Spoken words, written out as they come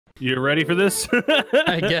You ready for this?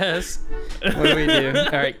 I guess. What do we do?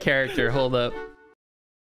 All right, character, hold up.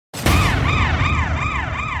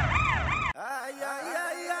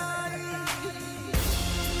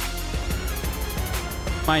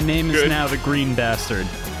 My name is now the Green Bastard.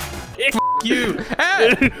 F you!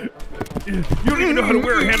 You don't even know how to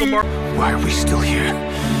wear a handlebar. Why are we still here?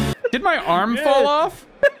 Did my arm fall off?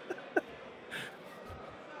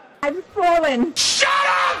 I've fallen. Shut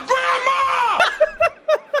up, Grandma!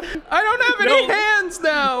 I don't have any hands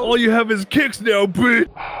now. All you have is kicks now, bitch.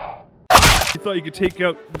 You thought you could take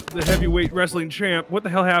out the heavyweight wrestling champ. What the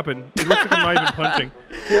hell happened? It looks like I'm not even punching.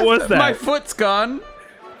 What was that? My foot's gone.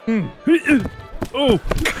 Oh!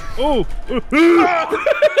 Oh! What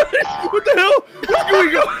the hell? What's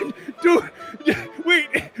going on? Don't wait!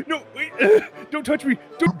 No, wait! Don't touch me!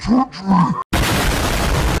 Don't touch me!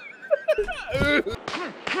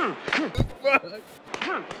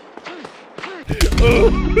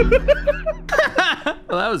 Well,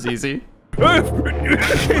 that was easy.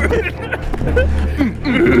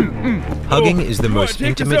 Hugging is the most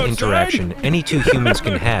intimate interaction any two humans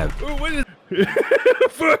can have.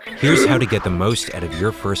 Fuck. Here's how to get the most out of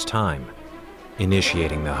your first time.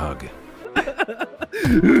 Initiating the hug.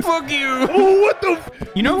 Fuck you! Oh, what the?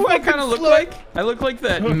 You know who I kind of look like? I look like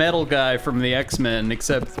that metal guy from the X-Men,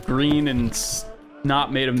 except green and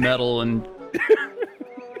not made of metal and...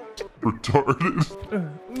 Retarded.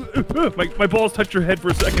 My balls touched your head for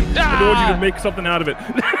a second. I don't want you to make something out of it.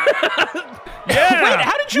 Yeah! Wait,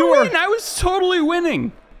 how did you win? I was totally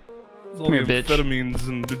winning. It's all the bitch. amphetamines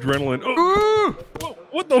and adrenaline. Oh. Ooh! Whoa,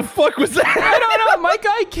 what the fuck was that? I don't know. My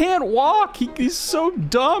guy can't walk. He's so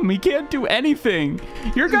dumb. He can't do anything.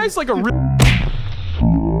 Your guy's like a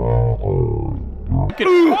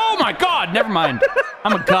oh my god! Never mind.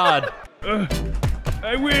 I'm a god.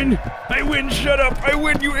 I win! I win! Shut up! I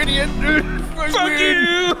win, you idiot! Fuck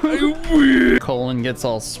you! I win! Colon gets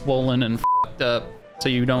all swollen and fucked up, so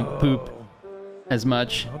you don't poop as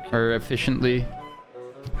much or efficiently.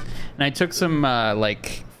 And I took some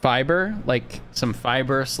like fiber /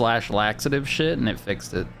 laxative shit, and it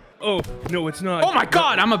fixed it. Oh no, it's not. Oh my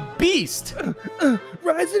god, I'm a beast!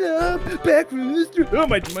 Rising up, back from the street. Oh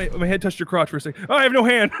my head touched your crotch for a second. Oh, I have no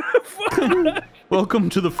hand. Fuck. Welcome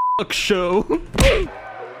to the fuck show.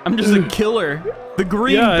 I'm just a killer. The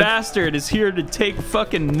Green Bastard is here to take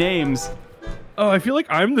fucking names. Oh, I feel like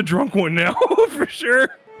I'm the drunk one now, for sure.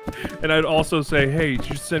 And I'd also say, hey, you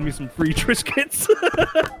should send me some free Triscuits.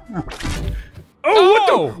 What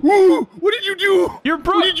the? Ooh, what did you do? You're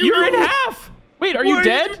broke. You're in half. Wait, are you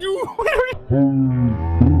dead? Did you do? What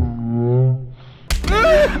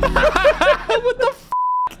the f?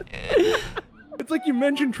 It's like you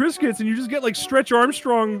mentioned Triscuits and you just get like Stretch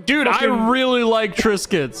Armstrong. Dude, I really like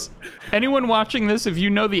Triscuits. Anyone watching this, if you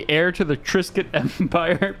know the heir to the Triscuit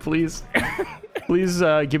empire, please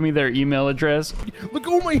give me their email address. Look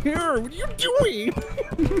at my hair. What are you doing?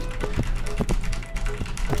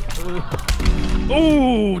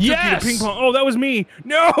 Oh, yes! Ping pong. Oh, that was me.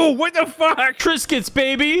 No, what the fuck? Triscuits,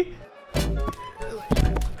 baby.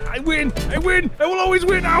 I win. I win. I will always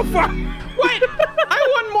win. Oh, fuck. What?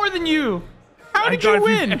 I won more than you. How did you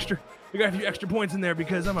win? I got a few extra points in there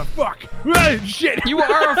because I'm a fuck. Ah, shit. You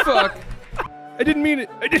are a fuck. I didn't mean it.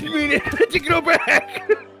 I didn't mean it. I take it all back.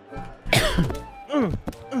 What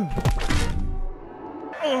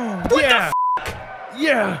the f?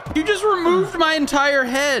 Yeah. You just removed my entire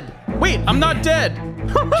head. Wait, I'm not dead.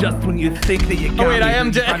 Just when you think that you got wait, I am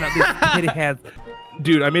dead.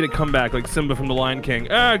 Dude, I made it come back like Simba from The Lion King.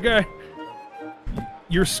 Ah, guy.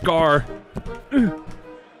 You're Scar.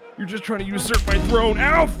 You're just trying to usurp my throne.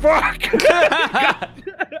 Ow, fuck!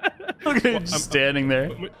 Look at him just standing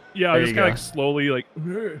there. Yeah, there just kind of like slowly like...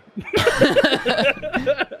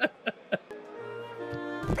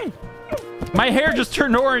 My hair just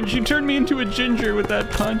turned orange. You turned me into a ginger with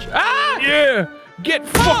that punch. Ah! Yeah! Get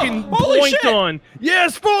fucking boinked on!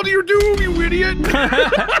 Yes, fall to your doom, you idiot!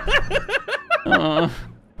 I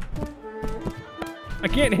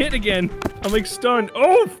can't hit again. I'm like stunned.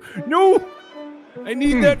 Oh, no! I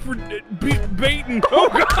need that for baiting. Oh,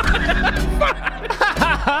 God!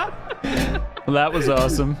 Well, that was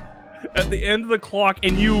awesome. At the end of the clock,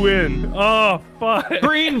 and you win. Oh, fuck.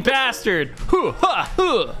 Green Bastard.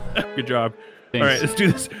 Good job. Thanks. All right, let's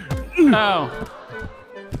do this. Ow.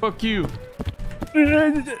 Fuck you.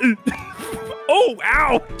 Oh,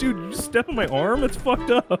 ow! Dude, you just step on my arm? That's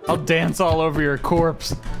fucked up. I'll dance all over your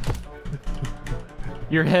corpse.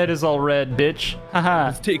 Your head is all red, bitch. Haha.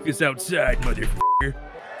 Let's take this outside, motherfucker.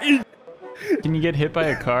 Can you get hit by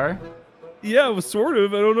a car? Yeah, well, sort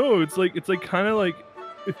of. I don't know. It's like kind of like...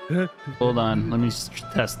 Hold on. Let me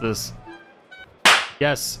test this.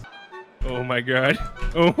 Yes. Oh my god.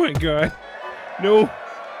 Oh my god. No.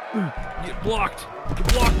 Get blocked.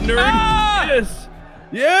 Get blocked, nerd. Ah! Yes.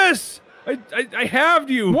 Yes. I halved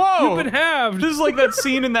you. Whoa. You've been halved. This is like that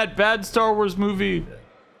scene in that bad Star Wars movie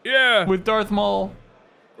Yeah. with Darth Maul.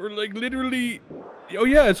 Or like literally. Oh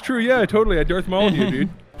yeah, it's true. Yeah, totally. I Darth Mauled you, dude.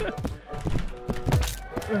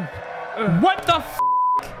 What the f?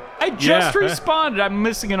 I just respawned. I'm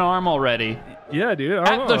missing an arm already. Yeah, dude. I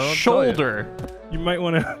don't At know, the I'll tell shoulder. You might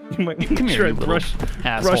want to. You might Come here, try you to little brushing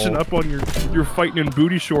asshole. up on your fighting in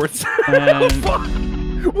booty shorts. And- Fuck.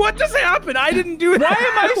 What just happened? I didn't do that. Why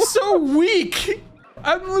am I so weak?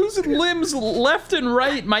 I'm losing limbs left and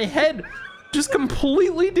right. My head just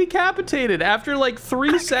completely decapitated after like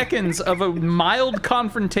 3 seconds of a mild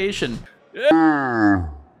confrontation. Oh,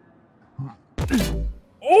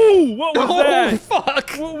 what was that?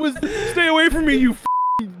 Fuck! What was? Stay away from me, you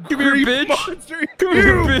Come here, creep bitch. monster. Come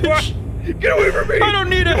here, You bitch. Get away from me. I don't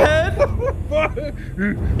need a head. Fuck.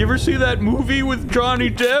 You ever see that movie with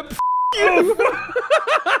Johnny Depp? Oh,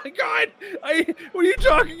 God! What are you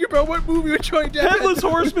talking about? What movie with Johnny Depp? Headless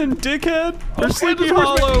Horseman, dickhead. Or Oh, Sleepy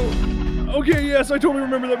Headless Hollow. Okay, yes, I totally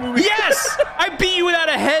remember that movie. Yes! I beat you without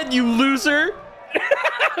a head, you loser.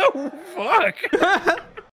 Oh, fuck.